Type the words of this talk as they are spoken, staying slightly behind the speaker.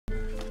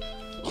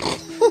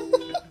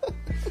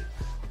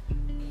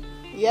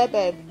Yeah,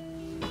 babe.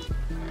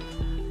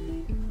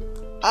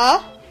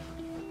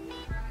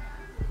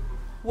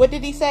 What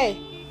did he say?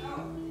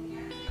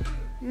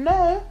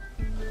 No.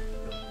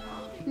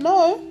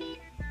 No.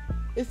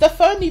 Is the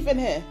phone even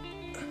here?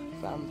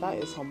 Fam, that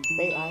is some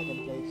Bay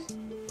Island place.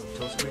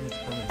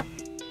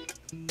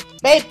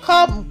 Babe,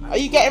 come. Are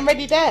you getting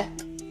ready there?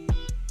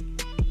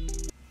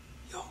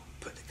 Yo,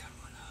 put the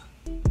camera on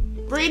her.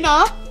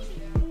 Brina,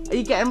 are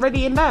you getting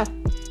ready in there?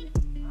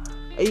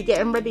 Are you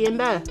getting ready in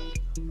there?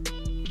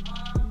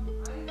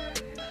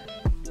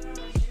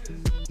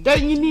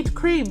 Don't you need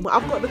cream?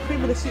 I've got the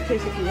cream in the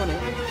suitcase if you want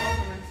it.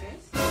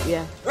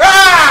 Yeah.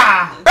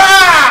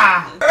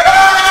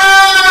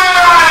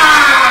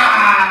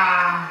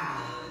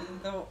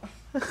 No.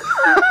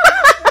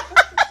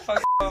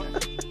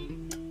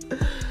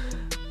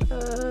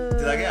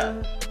 Did I get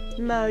it?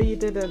 No, you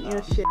didn't.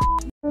 You're shit.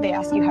 They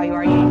ask you how you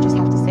are, you just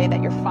have to say that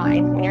you're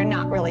fine when you're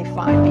not really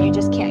fine, but you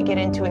just can't get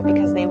into it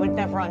because they would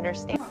never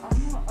understand.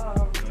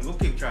 We'll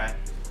keep trying.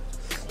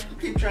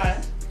 Keep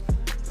trying.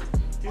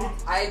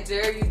 I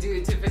dare you do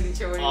it to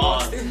Felicia when you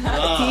want to do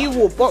that. He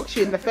will box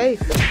you in the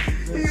face.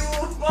 He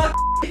will fuck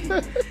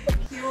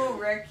He will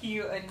wreck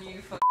you a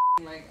new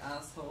fucking like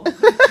asshole. This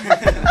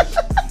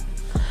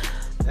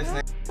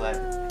nigga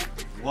like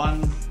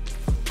one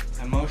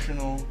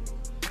emotional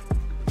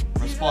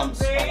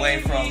response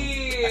away from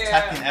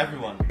attacking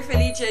everyone.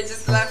 Felicia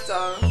just left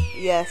on.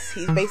 Yes,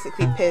 he's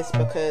basically pissed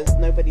because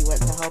nobody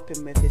went to help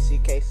him with his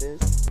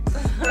suitcases.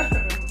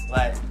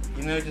 Like,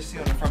 you know, just see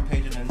on the front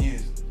page of the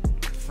news,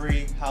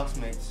 3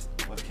 housemates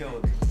were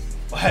killed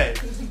by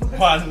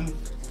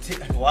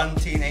one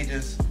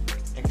teenager's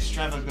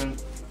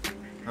extravagant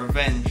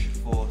revenge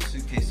for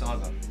suitcase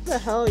saga. What the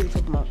hell are you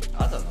talking about?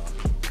 I don't know.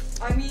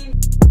 I mean...